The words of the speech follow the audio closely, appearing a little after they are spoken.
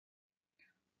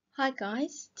Hi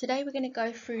guys, today we're going to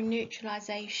go through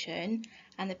neutralisation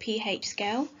and the pH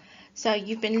scale. So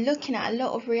you've been looking at a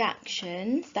lot of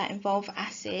reactions that involve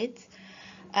acids,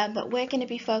 but we're going to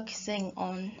be focusing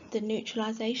on the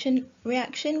neutralisation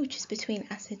reaction, which is between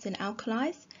acids and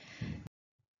alkalis.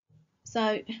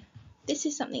 So this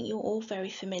is something you're all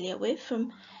very familiar with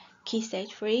from Key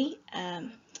Stage 3,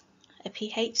 a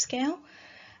pH scale.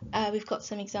 We've got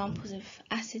some examples of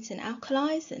acids and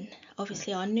alkalis, and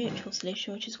obviously our neutral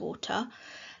solution, which is water.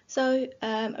 So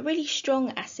a really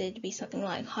strong acid would be something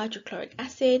like hydrochloric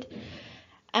acid,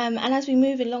 and as we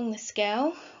move along the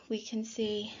scale we can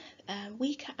see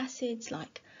weaker acids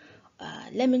like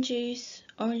lemon juice,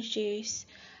 orange juice,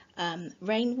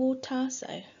 rainwater,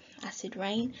 so acid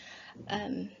rain.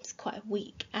 It's quite a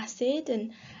weak acid,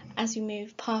 and as we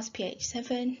move past pH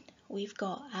 7 we've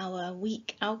got our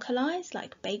weak alkalis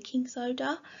like baking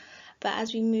soda, but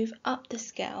as we move up the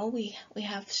scale we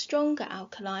have stronger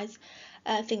alkalis,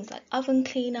 things like oven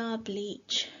cleaner,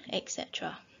 bleach,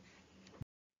 etc.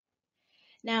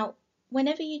 Now,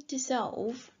 whenever you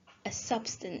dissolve a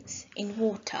substance in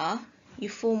water, you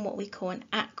form what we call an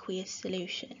aqueous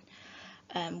solution,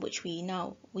 which we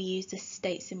use the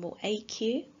state symbol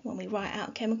AQ when we write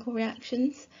out chemical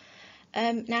reactions.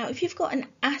 Now, if you've got an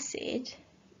acid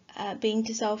being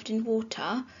dissolved in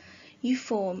water, you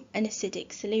form an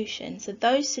acidic solution. So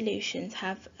those solutions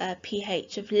have a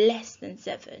pH of less than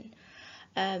 7.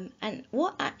 And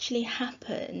what actually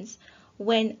happens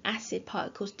when acid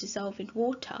particles dissolve in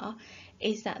water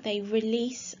is that they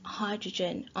release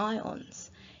hydrogen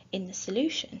ions in the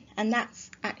solution, and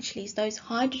that's actually those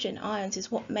hydrogen ions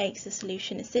is what makes the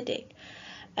solution acidic.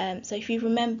 So if you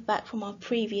remember back from our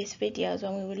previous videos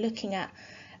when we were looking at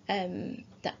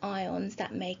the ions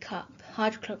that make up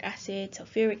hydrochloric acid,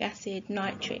 sulfuric acid,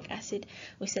 nitric acid,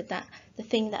 we said that the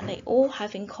thing that they all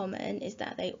have in common is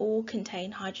that they all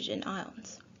contain hydrogen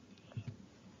ions.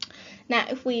 Now,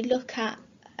 if we look at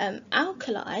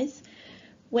alkalis,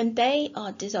 when they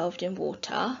are dissolved in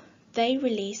water, they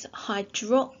release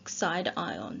hydroxide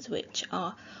ions, which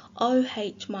are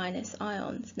OH-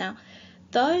 ions. Now,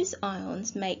 those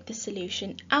ions make the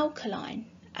solution alkaline,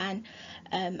 and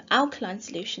alkaline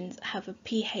solutions have a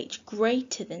pH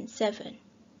greater than 7.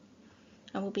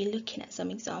 And we'll be looking at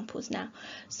some examples now.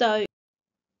 So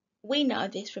we know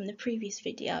this from the previous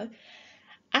video.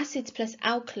 Acids plus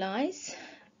alkalis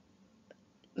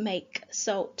make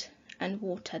salt and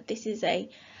water. This is a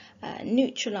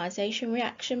neutralisation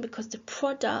reaction because the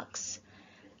products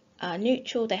are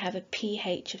neutral, they have a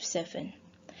pH of 7.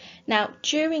 Now,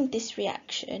 during this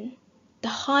reaction, the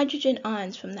hydrogen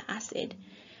ions from the acid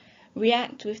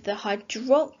react with the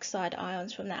hydroxide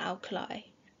ions from the alkali,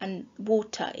 and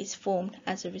water is formed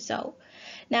as a result.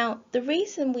 Now, the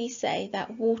reason we say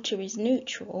that water is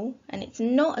neutral and it's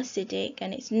not acidic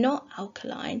and it's not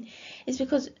alkaline is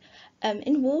because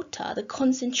in water the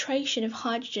concentration of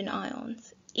hydrogen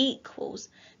ions equals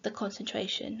the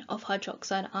concentration of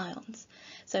hydroxide ions,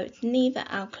 so it's neither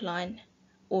alkaline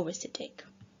or acidic.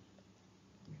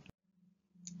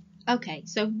 Okay,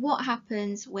 so what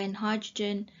happens when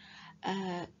hydrogen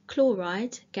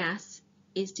chloride gas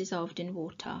is dissolved in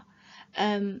water?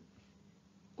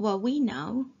 Well, we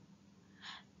know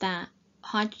that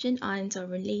hydrogen ions are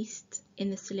released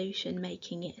in the solution,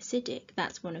 making it acidic.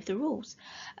 That's one of the rules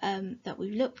that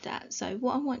we've looked at. So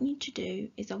what I want you to do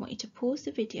is I want you to pause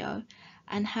the video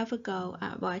and have a go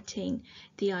at writing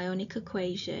the ionic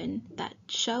equation that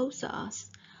shows us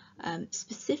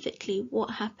specifically what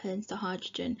happens to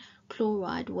hydrogen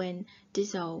chloride when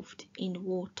dissolved in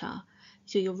water.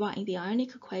 So you're writing the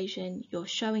ionic equation, you're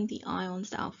showing the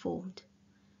ions that are formed.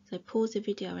 So pause the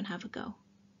video and have a go.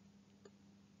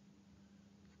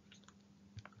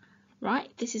 Right,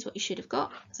 this is what you should have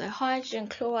got. So hydrogen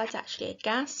chloride is actually a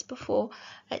gas before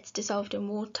it's dissolved in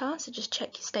water, so just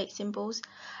check your state symbols,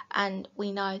 and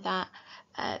we know that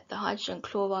the hydrogen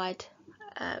chloride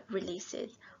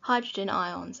releases hydrogen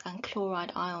ions and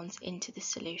chloride ions into the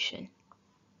solution.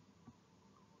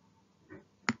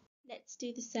 Let's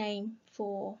do the same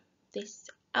for this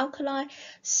alkali,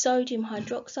 sodium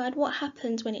hydroxide. What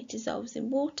happens when it dissolves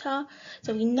in water?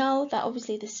 So we know that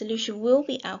obviously the solution will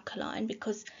be alkaline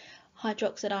because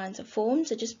hydroxide ions are formed.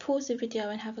 So just pause the video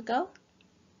and have a go.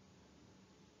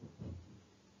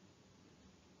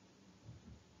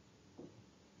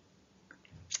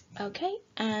 Okay,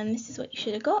 and this is what you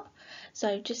should have got.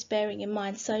 So just bearing in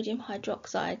mind sodium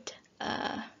hydroxide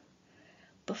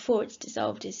before it's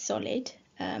dissolved is solid.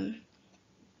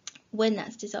 When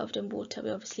that's dissolved in water,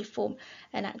 we obviously form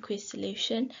an aqueous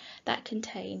solution that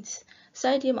contains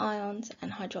sodium ions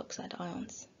and hydroxide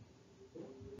ions.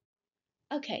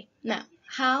 Okay, now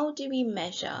how do we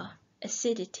measure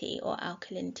acidity or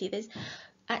alkalinity? There's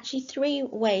actually three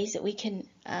ways that we can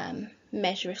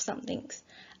measure if something's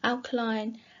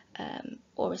alkaline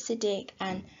or acidic,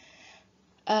 and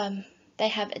they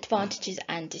have advantages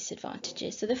and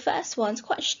disadvantages. So the first one's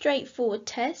quite a straightforward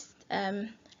test,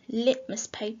 litmus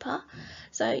paper.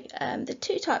 So the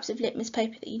two types of litmus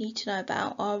paper that you need to know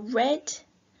about are red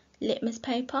litmus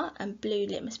paper and blue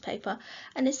litmus paper,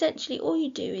 and essentially all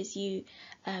you do is you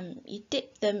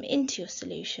dip them into your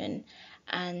solution,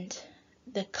 and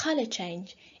the colour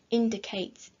change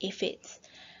indicates if it's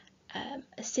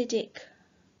acidic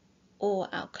or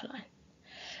alkaline.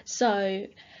 So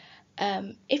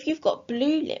if you've got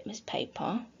blue litmus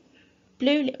paper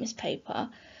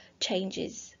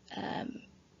changes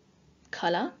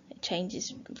colour, it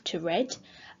changes to red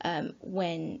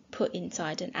when put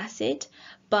inside an acid,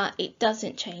 but it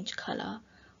doesn't change colour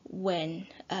when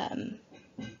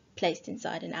placed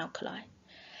inside an alkali.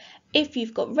 If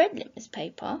you've got red litmus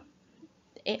paper,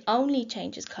 it only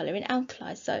changes colour in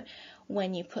alkali, so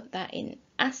when you put that in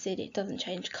acid it doesn't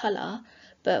change colour,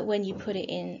 but when you put it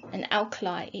in an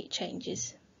alkali it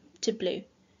changes to blue.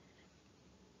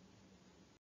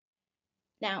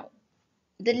 Now,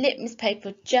 the litmus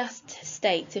paper just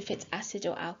states if it's acid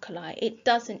or alkali, it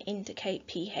doesn't indicate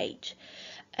pH.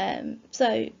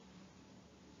 So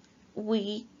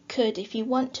we could, if you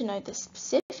want to know the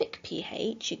specific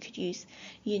pH, you could use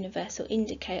universal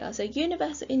indicator. So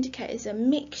universal indicator is a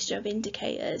mixture of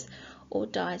indicators or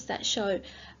dyes that show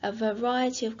a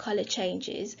variety of colour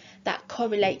changes that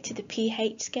correlate to the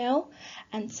pH scale.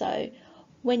 And so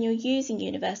when you're using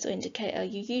universal indicator,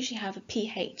 you usually have a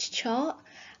pH chart,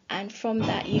 and from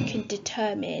that you can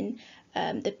determine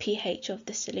the pH of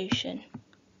the solution.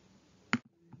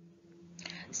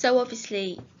 So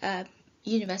obviously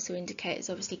universal indicator is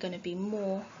obviously going to be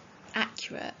more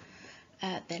accurate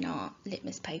than our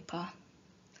litmus paper.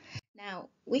 Now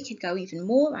we can go even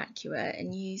more accurate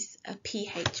and use a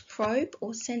pH probe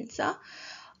or sensor,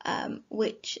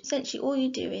 which essentially all you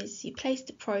do is you place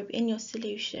the probe in your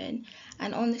solution,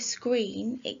 and on the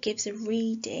screen it gives a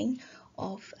reading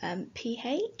of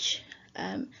pH,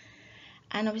 and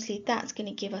obviously that's going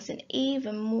to give us an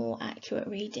even more accurate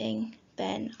reading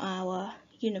than our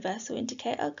universal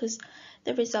indicator, because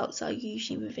the results are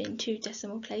usually within 2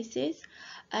 decimal places.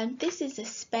 And this is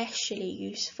especially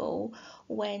useful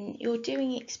when you're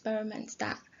doing experiments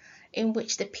in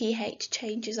which the pH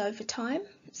changes over time.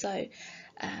 So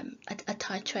a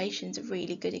titration is a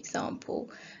really good example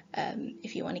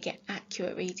if you want to get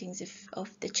accurate readings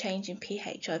of the change in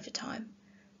pH over time.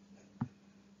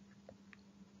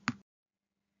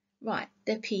 Right,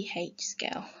 the pH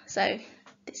scale. So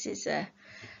this is a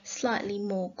slightly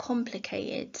more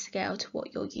complicated scale to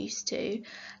what you're used to.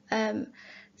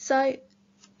 So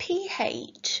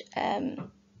pH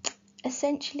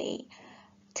essentially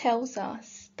tells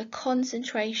us the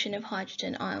concentration of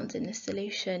hydrogen ions in the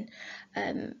solution.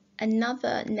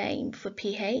 Another name for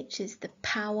pH is the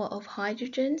power of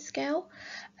hydrogen scale.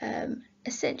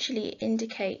 Essentially it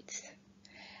indicates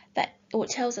that, or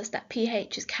it tells us that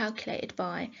pH is calculated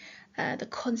by the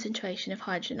concentration of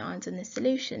hydrogen ions in the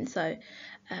solution. So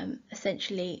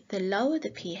essentially the lower the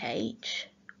pH,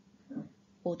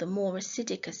 or the more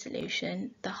acidic a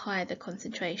solution, the higher the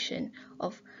concentration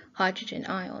of hydrogen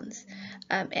ions.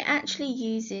 It actually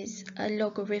uses a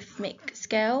logarithmic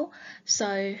scale.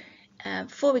 So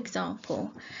for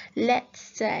example, let's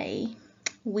say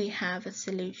we have a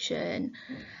solution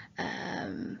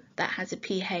that has a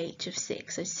pH of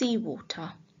 6, so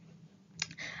seawater,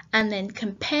 and then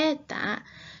compared that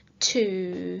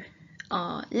to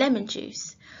our lemon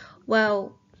juice.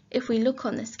 Well, if we look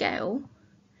on the scale,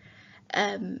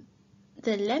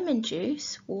 the lemon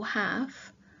juice will have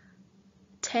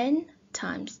 10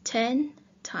 times 10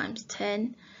 times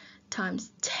 10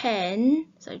 times 10,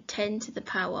 so 10 to the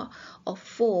power of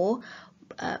 4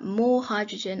 more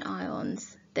hydrogen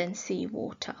ions than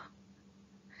seawater.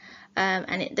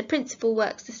 And the principle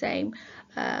works the same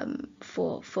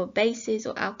for bases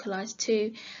or alkalis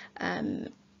too.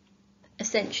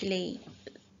 Essentially,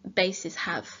 bases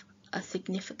have a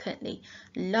significantly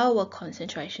lower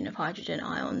concentration of hydrogen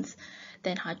ions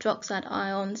than hydroxide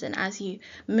ions, and as you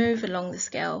move along the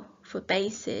scale for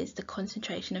bases, the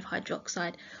concentration of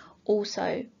hydroxide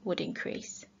also would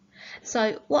increase.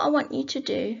 So what I want you to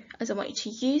do is I want you to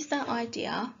use that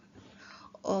idea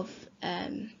of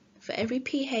for every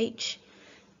pH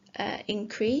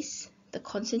increase, the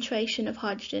concentration of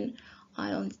hydrogen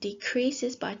ions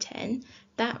decreases by 10.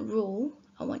 That rule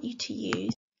I want you to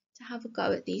use to have a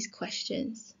go at these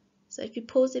questions. So if you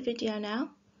pause the video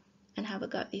now and have a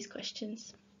go at these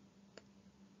questions.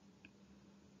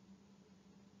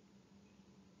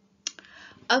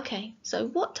 Okay, so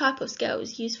what type of scale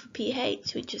is used for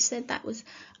pH? We just said that was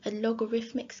a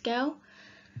logarithmic scale.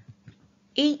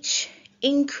 Each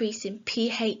increase in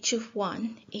pH of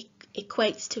 1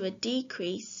 equates to a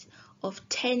decrease of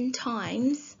 10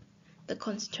 times the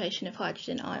concentration of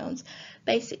hydrogen ions.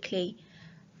 Basically,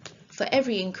 for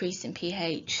every increase in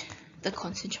pH, the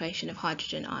concentration of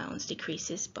hydrogen ions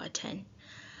decreases by 10.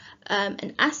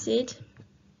 An acid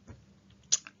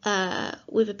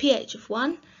with a pH of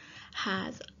 1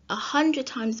 has 100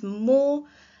 times more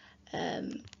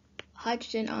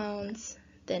hydrogen ions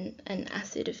than an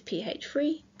acid of pH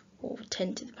 3, or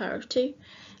 10 to the power of 2.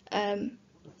 An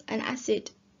acid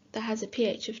that has a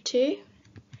pH of 2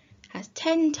 has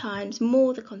 10 times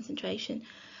more the concentration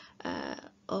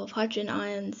of hydrogen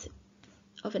ions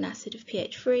of an acid of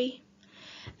pH 3.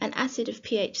 An acid of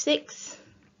pH 6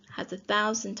 has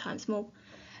 1,000 times more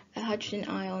hydrogen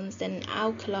ions than an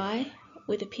alkali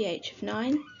with a pH of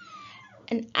 9.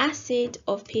 An acid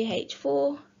of pH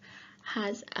 4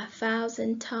 has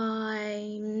 1,000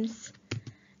 times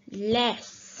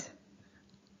less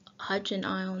hydrogen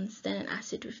ions than an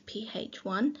acid with pH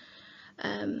 1.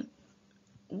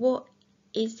 What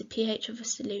is the pH of a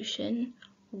solution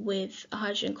with a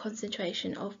hydrogen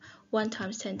concentration of 1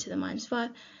 times 10 to the minus 5?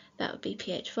 That would be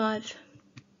pH 5,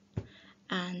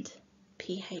 and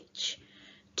pH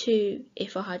 2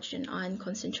 if a hydrogen ion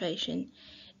concentration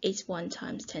is 1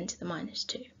 times 10 to the minus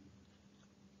 2.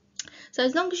 So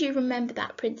as long as you remember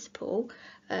that principle,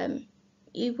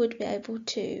 you would be able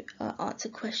to answer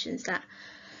questions that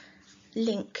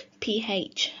link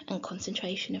pH and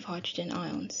concentration of hydrogen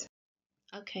ions.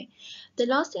 Okay, the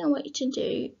last thing I want you to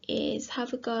do is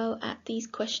have a go at these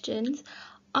questions.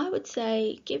 I would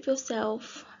say give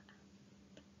yourself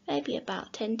maybe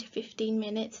about 10 to 15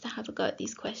 minutes to have a go at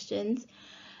these questions.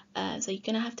 So you're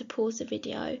going to have to pause the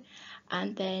video,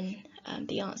 and then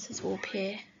the answers will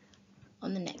appear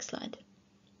on the next slide.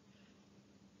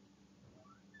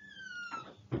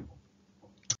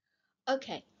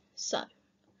 Okay, so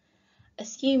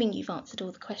assuming you've answered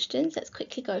all the questions, let's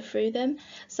quickly go through them.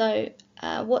 So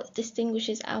what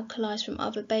distinguishes alkalis from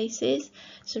other bases?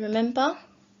 So remember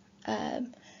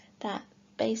that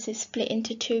bases split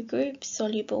into two groups,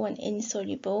 soluble and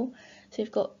insoluble. So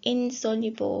we've got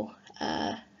insoluble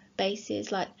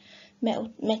bases like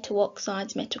metal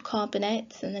oxides, metal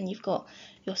carbonates, and then you've got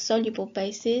your soluble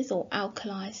bases or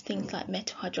alkalis, things like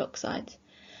metal hydroxides.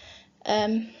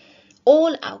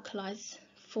 All alkalis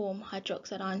form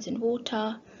hydroxide ions in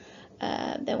water.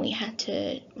 Then we had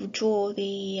to draw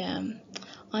the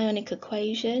ionic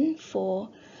equation for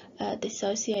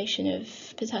dissociation of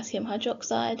potassium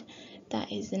hydroxide.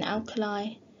 That is an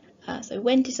alkali. So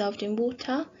when dissolved in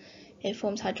water, it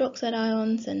forms hydroxide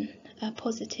ions and a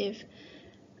positive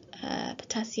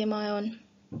potassium ion.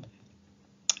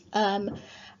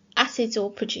 Acids all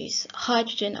produce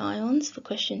hydrogen ions for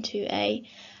question 2a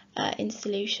in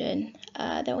solution.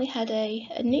 Then we had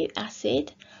a new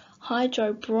acid,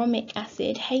 hydrobromic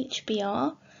acid,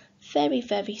 HBr, very,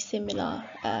 very similar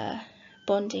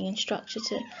bonding and structure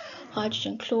to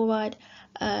hydrogen chloride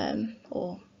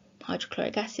or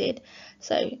hydrochloric acid.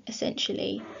 So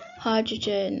essentially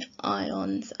hydrogen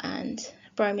ions and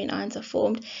bromine ions are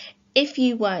formed. If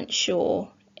you weren't sure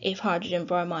if hydrogen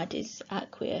bromide is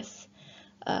aqueous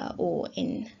or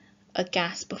in a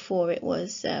gas before it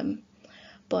was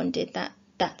bonded,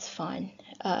 that's fine,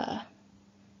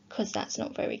 because that's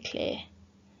not very clear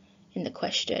in the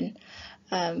question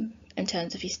in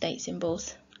terms of your state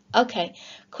symbols. Okay,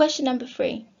 question number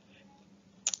 3.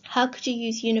 How could you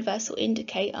use universal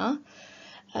indicator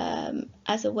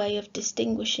as a way of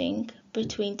distinguishing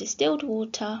between distilled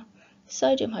water,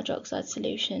 sodium hydroxide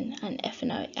solution, and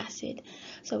ethanoic acid?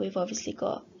 So we've obviously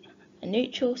got a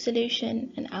neutral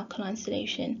solution, an alkaline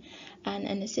solution, and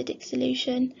an acidic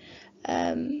solution.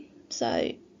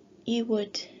 So you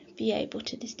would be able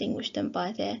to distinguish them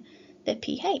by their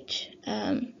pH.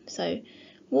 So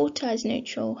water is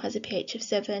neutral, has a pH of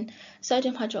 7.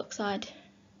 Sodium hydroxide,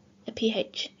 a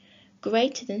pH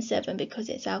greater than 7 because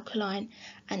it's alkaline,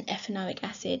 and ethanoic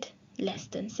acid less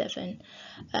than 7.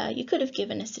 You could have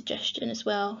given a suggestion as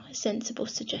well, a sensible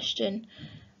suggestion.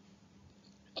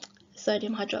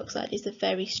 Sodium hydroxide is a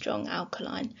very strong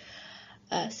alkaline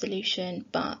solution,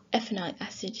 but ethanoic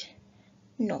acid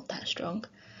not that strong.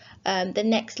 The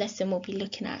next lesson we'll be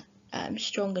looking at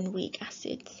strong and weak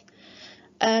acids,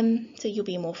 so you'll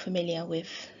be more familiar with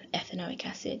ethanoic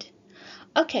acid.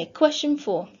 Okay, question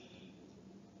 4.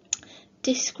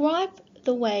 Describe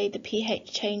the way the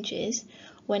pH changes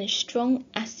when a strong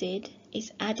acid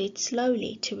is added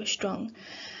slowly to a strong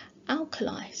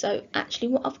alkali. So actually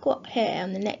what I've got here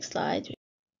on the next slide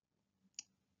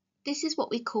This is what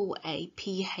we call a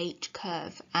pH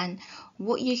curve, and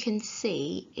what you can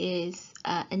see is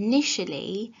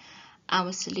initially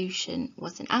our solution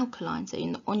was an alkaline. So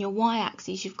on your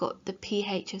y-axis you've got the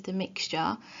pH of the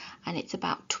mixture, and it's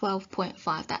about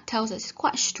 12.5. That tells us it's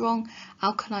quite a strong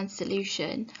alkaline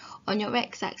solution. On your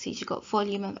x-axis you've got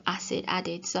volume of acid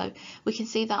added, so we can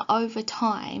see that over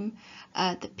time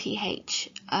the pH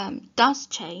does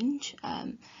change,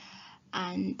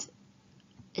 and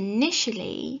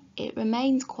initially it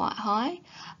remains quite high,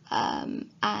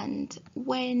 and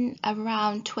when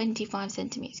around 25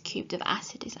 centimeters cubed of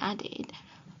acid is added,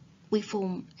 we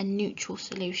form a neutral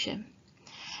solution.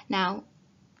 Now,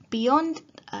 beyond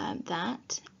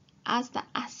that, as the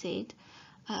acid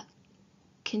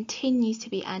continues to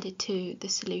be added to the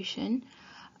solution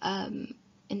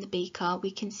in the beaker,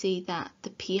 we can see that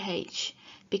the pH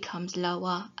becomes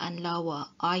lower and lower,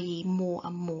 i.e. more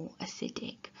and more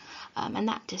acidic. And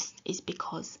that just is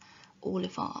because all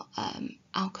of our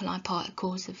alkaline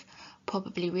particles have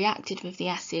probably reacted with the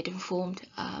acid and formed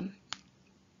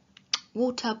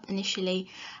water initially,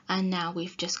 and now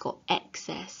we've just got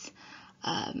excess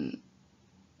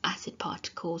acid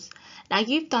particles. Now,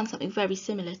 you've done something very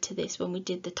similar to this when we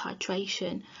did the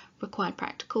titration required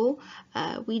practical.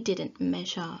 We didn't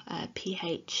measure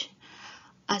pH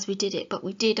as we did it, but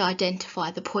we did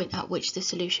identify the point at which the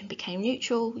solution became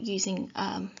neutral using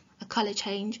a colour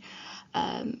change.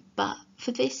 But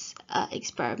for this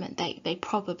experiment, they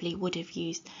probably would have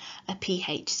used a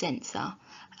pH sensor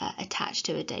attached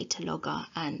to a data logger,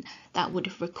 and that would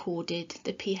have recorded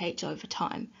the pH over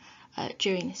time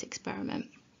during this experiment.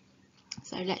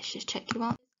 So let's just check your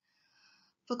answers.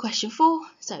 For question 4,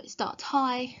 so it starts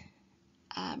high,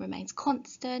 remains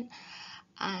constant,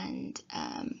 and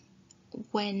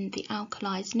when the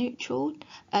alkali is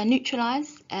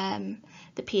neutralized,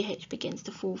 the pH begins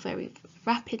to fall very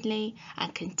rapidly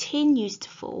and continues to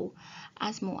fall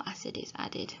as more acid is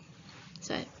added.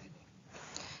 So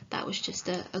that was just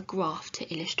a graph to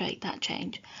illustrate that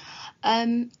change.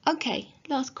 Okay,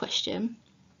 last question.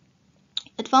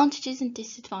 Advantages and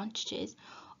disadvantages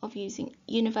of using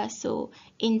universal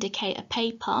indicator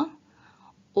paper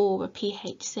or a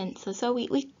pH sensor. So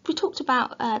we talked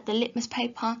about the litmus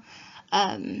paper.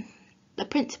 The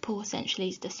principle essentially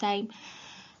is the same.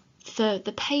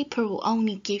 The paper will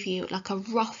only give you like a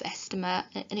rough estimate,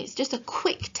 and it's just a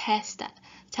quick test that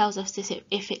tells us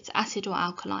if it's acid or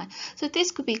alkaline. So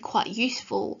this could be quite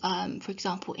useful, for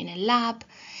example, in a lab.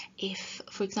 If,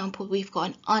 for example, we've got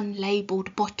an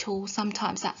unlabeled bottle,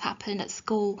 sometimes that's happened at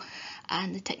school,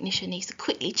 and the technician needs to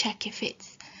quickly check if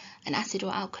it's an acid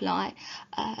or alkali,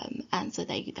 and so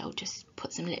they'll just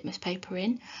put some litmus paper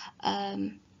in.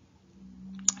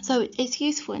 So it's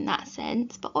useful in that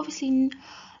sense, but obviously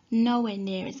nowhere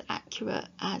near as accurate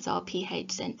as our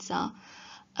pH sensor,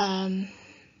 and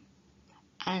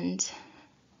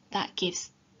that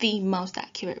gives the most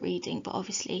accurate reading, but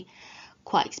obviously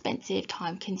quite expensive,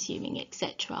 time consuming,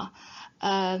 etc.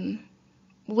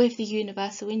 With the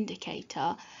universal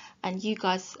indicator, and you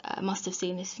guys must have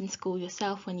seen this in school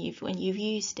yourself when you've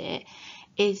used it,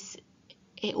 is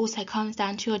it also comes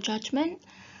down to your judgment.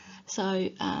 So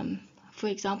for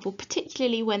example,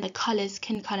 particularly when the colours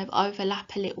can kind of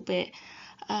overlap a little bit,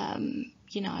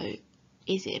 you know,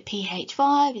 is it a pH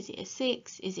 5, is it a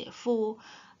 6, is it a 4?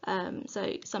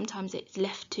 So sometimes it's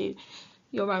left to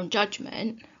your own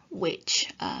judgment,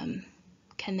 which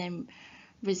can then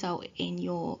result in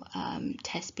your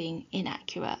test being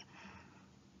inaccurate.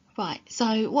 Right,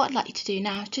 so what I'd like you to do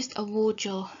now is just award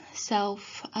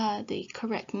yourself the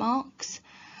correct marks.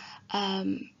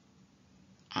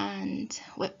 And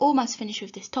we're almost finished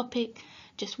with this topic.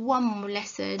 Just one more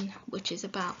lesson, which is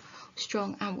about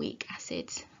strong and weak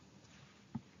acids.